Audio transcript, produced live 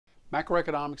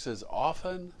Macroeconomics is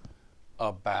often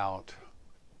about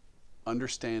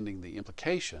understanding the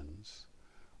implications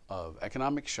of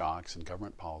economic shocks and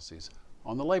government policies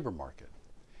on the labor market.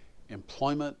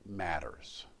 Employment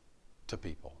matters to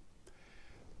people.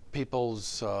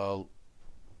 People's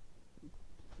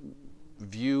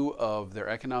view of their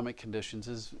economic conditions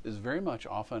is very much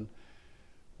often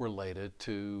related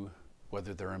to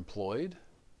whether they're employed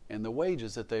and the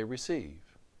wages that they receive.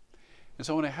 And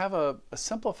so when I have a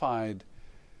simplified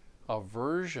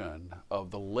version of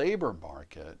the labor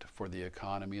market for the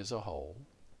economy as a whole,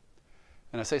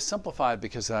 and I say simplified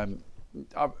because I'm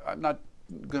not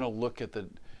going to look at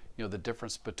the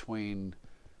difference between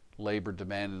labor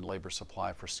demand and labor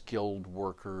supply for skilled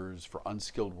workers, for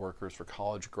unskilled workers, for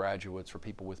college graduates, for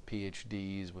people with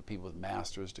PhDs, with people with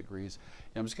master's degrees.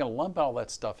 I'm just going to lump all that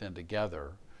stuff in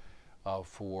together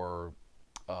to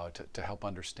help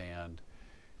understand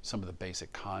some of the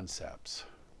basic concepts,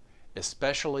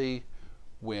 especially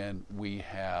when we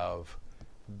have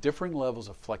differing levels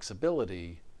of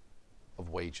flexibility of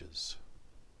wages.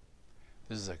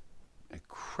 This is an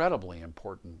incredibly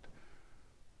important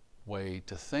way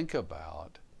to think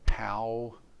about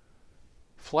how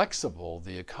flexible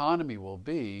the economy will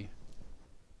be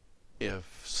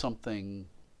if something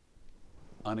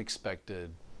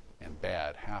unexpected and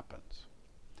bad happens.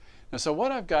 Now, so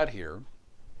what I've got here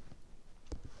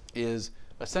is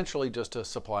essentially just a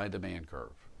supply and demand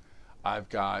curve. I've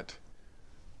got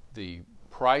the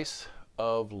price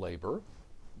of labor,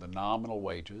 the nominal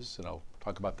wages, and I'll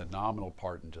talk about the nominal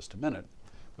part in just a minute.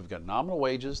 We've got nominal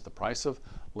wages, the price of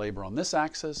labor on this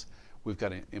axis. We've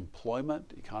got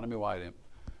employment, economy-wide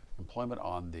employment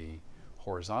on the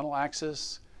horizontal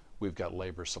axis. We've got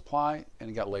labor supply, and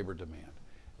you've got labor demand.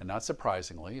 And not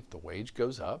surprisingly, if the wage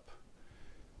goes up,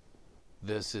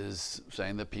 this is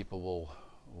saying that people will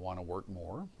want to work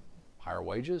more. Higher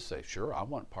wages, say, sure, I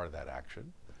want part of that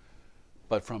action.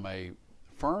 But from a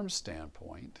firm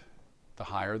standpoint, the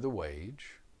higher the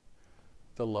wage,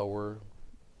 the lower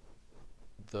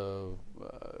the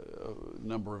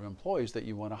number of employees that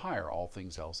you want to hire, all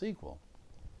things else equal.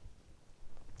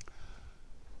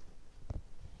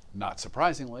 Not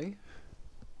surprisingly,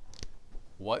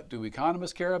 what do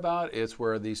economists care about? It's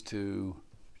where these two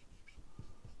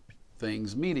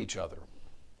things meet each other.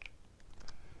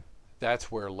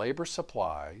 That's where labor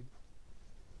supply,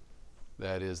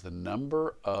 that is the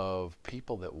number of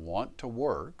people that want to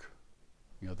work,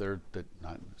 so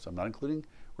I'm not including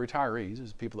retirees,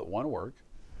 it's people that want to work,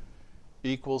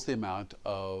 equals the amount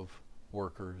of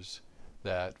workers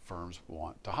that firms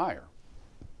want to hire.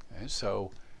 Okay,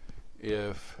 so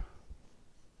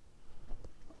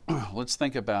let's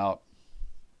think about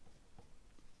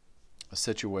a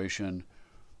situation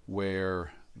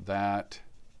where that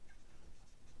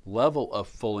level of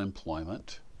full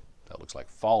employment, that looks like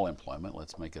fall employment,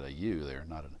 let's make it a U there,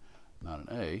 not an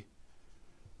A.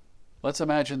 Let's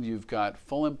imagine you've got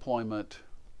full employment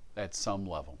at some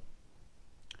level.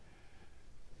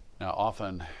 Now,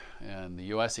 often in the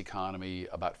U.S. economy,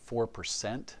 about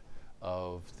 4%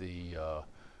 of the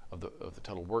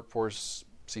total workforce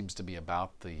seems to be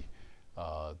about the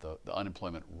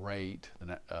unemployment rate,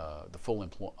 the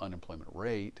full unemployment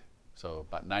rate. So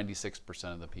about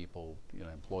 96% of the people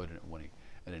employed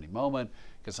at any moment,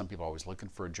 because some people are always looking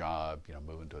for a job,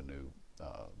 moving to a new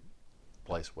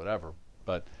place, whatever.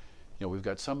 But we've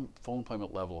got some full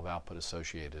employment level of output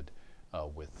associated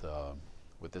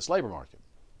with this labor market.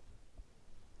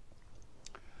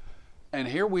 And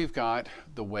here we've got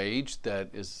the wage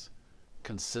that is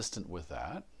consistent with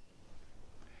that.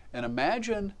 And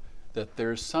imagine that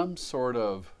there's some sort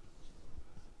of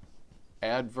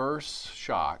adverse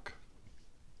shock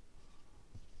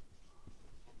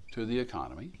to the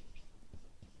economy.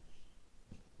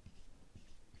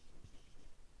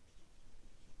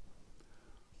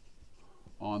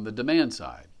 On the demand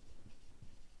side.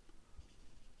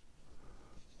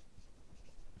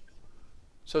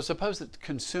 So suppose that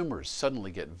consumers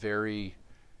suddenly get very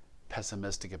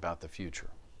pessimistic about the future.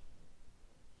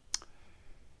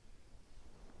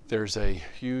 There's a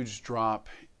huge drop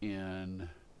in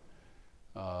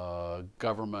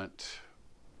government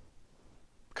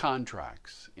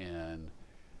contracts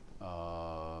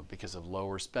because of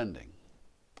lower spending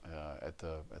at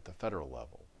the federal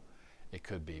level. It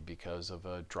could be because of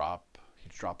a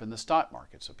huge drop in the stock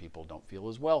market, so people don't feel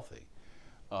as wealthy.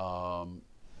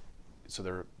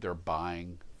 So they're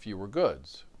buying fewer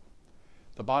goods.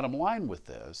 The bottom line with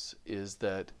this is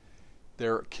that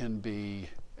there can be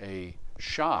a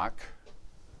shock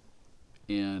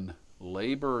in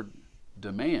labor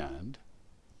demand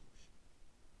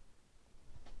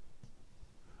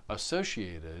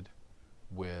associated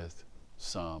with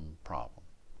some problem.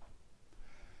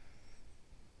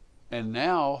 And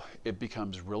now it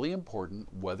becomes really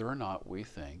important whether or not we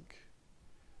think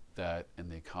that in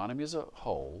the economy as a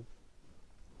whole,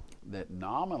 that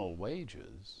nominal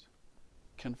wages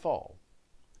can fall.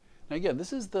 Now again,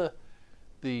 this is the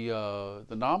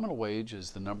nominal wage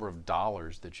is the number of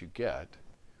dollars that you get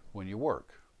when you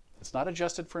work. It's not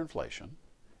adjusted for inflation.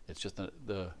 It's just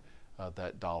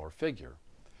that dollar figure.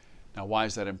 Now, why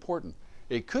is that important?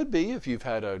 It could be if you've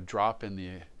had a drop in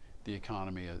the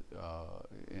economy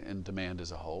in demand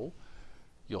as a whole.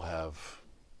 You'll have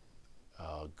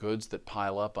goods that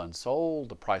pile up unsold.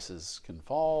 The prices can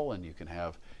fall, and you can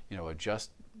have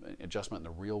adjustment in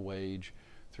the real wage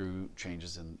through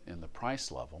changes in the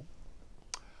price level.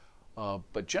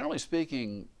 But generally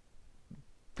speaking,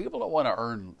 people don't want to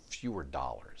earn fewer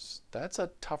dollars. That's a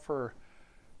tougher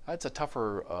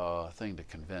thing to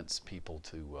convince people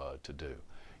to do.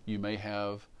 You may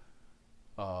have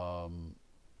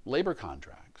labor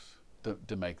contracts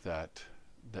to make that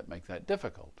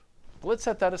difficult. But let's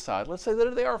set that aside. Let's say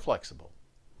that they are flexible.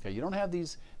 Okay, you don't have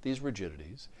these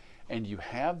rigidities, and you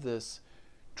have this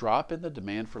drop in the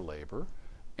demand for labor,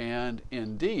 and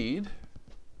indeed,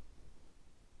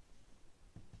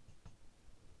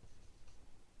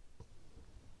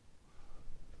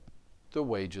 the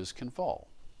wages can fall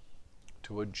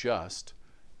to adjust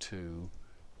to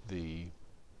the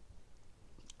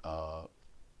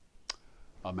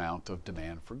amount of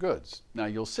demand for goods. Now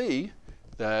you'll see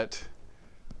that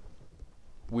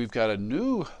we've got a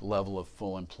new level of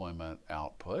full employment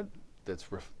output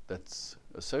that's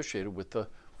associated with the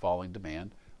falling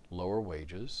demand, lower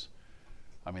wages.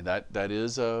 I mean that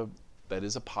is a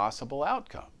possible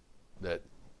outcome, that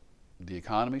the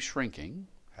economy shrinking,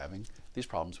 having these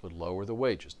problems, would lower the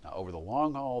wages. Now, over the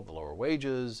long haul, the lower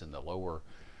wages and the lower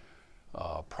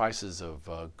prices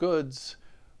of goods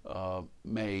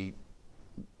may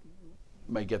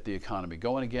get the economy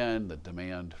going again. The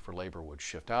demand for labor would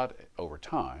shift out over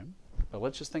time. But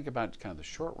let's just think about kind of the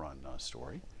short run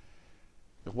story.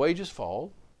 If wages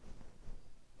fall,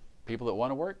 people that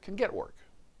want to work can get work.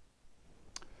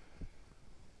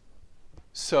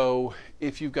 So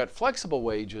if you've got flexible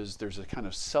wages, there's a kind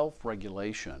of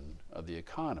self-regulation of the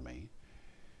economy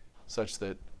such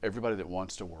that everybody that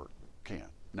wants to work can.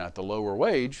 Now at the lower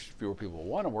wage, fewer people will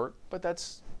want to work, but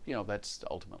that's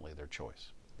ultimately their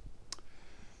choice.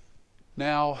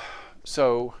 Now,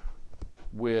 so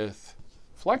with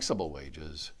flexible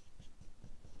wages,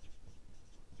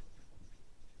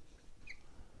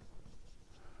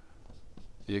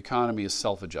 the economy is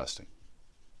self-adjusting.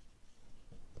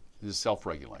 It is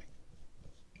self-regulating,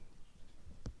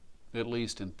 at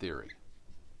least in theory.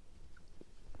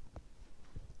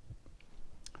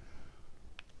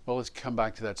 Well, let's come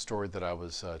back to that story that I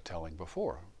was telling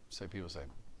before. People say,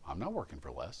 I'm not working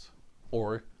for less,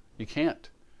 or you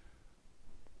can't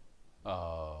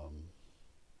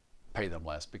pay them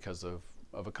less because of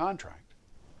a contract.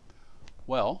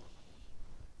 Well,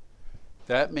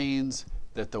 that means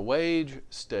that the wage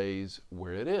stays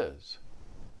where it is.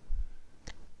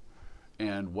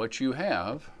 And what you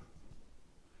have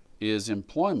is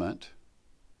employment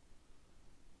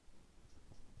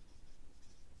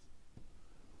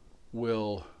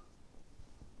will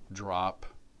drop,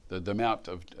 the amount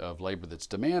of labor that's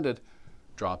demanded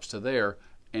drops to there,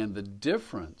 and the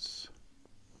difference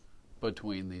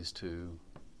between these two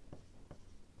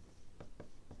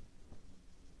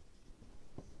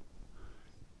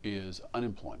is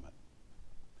unemployment.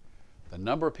 The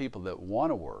number of people that want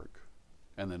to work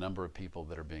and the number of people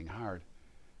that are being hired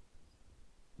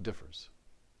differs.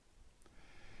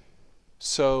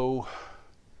 So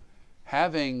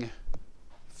having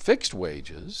fixed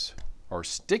wages or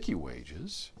sticky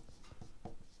wages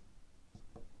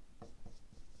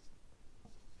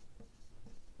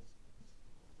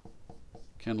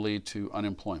can lead to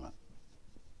unemployment.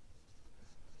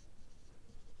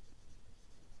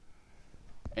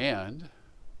 And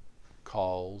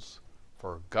calls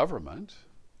for government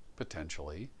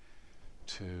potentially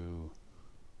to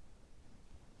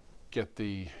get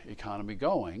the economy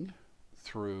going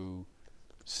through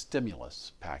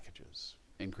stimulus packages,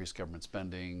 increased government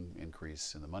spending,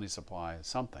 increase in the money supply,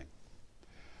 something.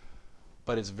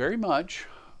 But it's very much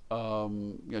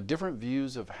different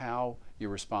views of how you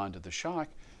respond to the shock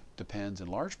depends in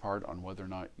large part on whether or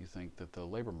not you think that the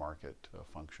labor market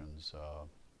functions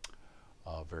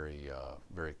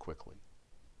very quickly.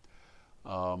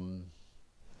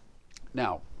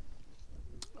 Now,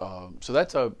 so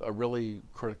that's a really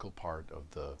critical part of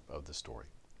the story.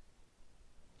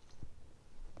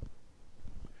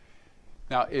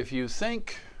 Now, if you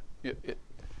think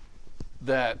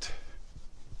that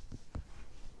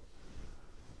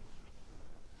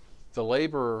the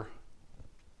labor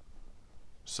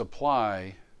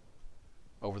supply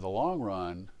over the long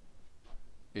run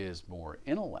is more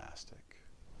inelastic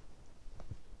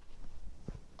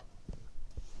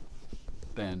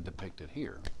than depicted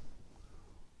here.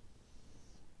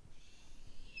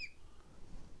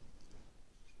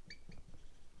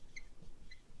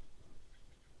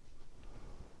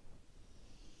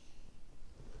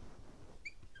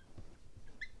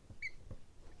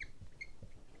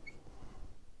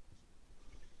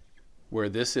 Where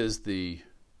this is the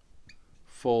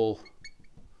full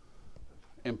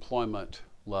employment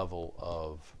level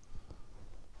of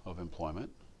employment.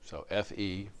 So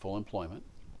FE, full employment.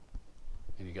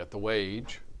 And you got the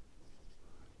wage.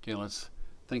 Okay, let's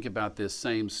think about this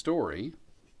same story.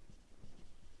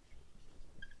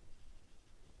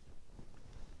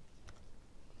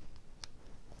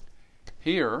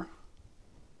 Here,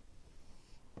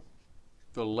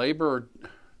 the labor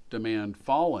demand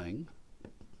falling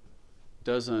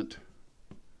doesn't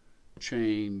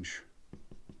change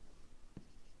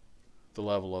the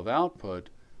level of output,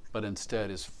 but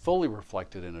instead is fully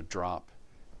reflected in a drop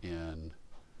in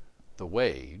the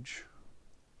wage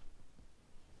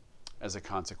as a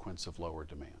consequence of lower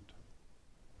demand.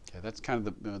 Okay, that's kind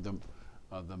of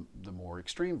the more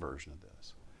extreme version of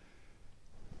this.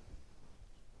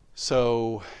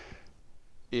 So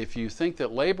if you think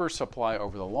that labor supply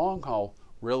over the long haul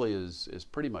really is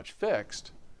pretty much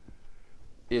fixed,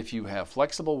 if you have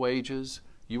flexible wages,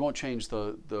 you won't change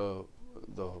the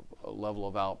level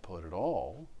of output at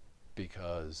all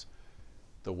because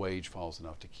the wage falls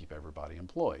enough to keep everybody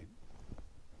employed.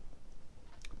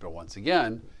 But once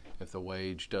again, if the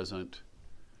wage doesn't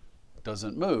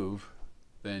move,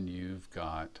 then you've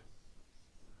got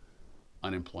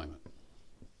unemployment.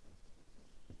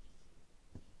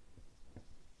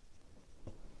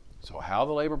 So how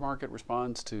the labor market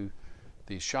responds to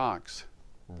these shocks,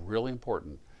 really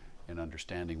important in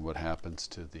understanding what happens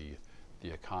to the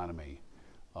economy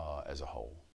as a whole.